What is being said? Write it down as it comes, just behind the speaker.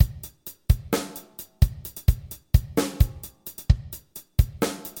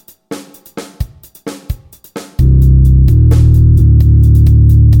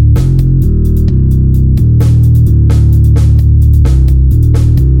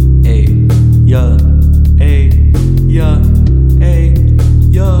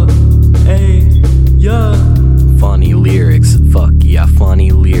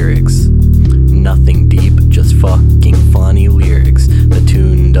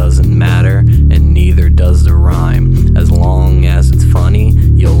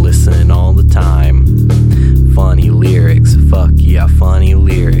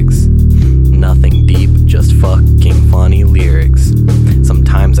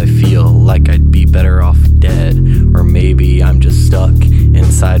Sometimes I feel like I'd be better off dead, or maybe I'm just stuck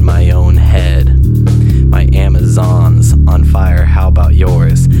inside my own head. My Amazon's on fire, how about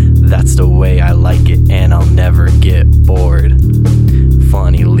yours? That's the way I like it, and I'll never get bored.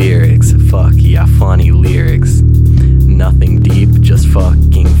 Funny lyrics, fuck yeah, funny lyrics. Nothing deep, just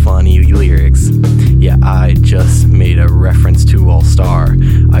fucking funny lyrics. Yeah, I just made a reference to All Star.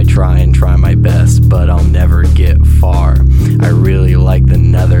 I try my best, but I'll never get far. I really like the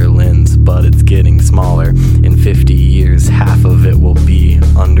Netherlands, but it's getting smaller. In 50 years, half of it will be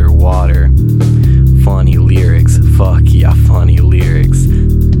underwater. Funny lyrics, fuck yeah, funny lyrics.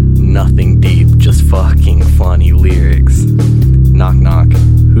 Nothing deep, just fucking funny lyrics. Knock knock,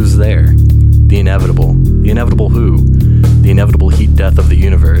 who's there? The inevitable. The inevitable who? The inevitable heat death of the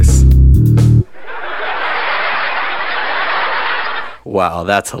universe. Wow,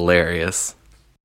 that's hilarious.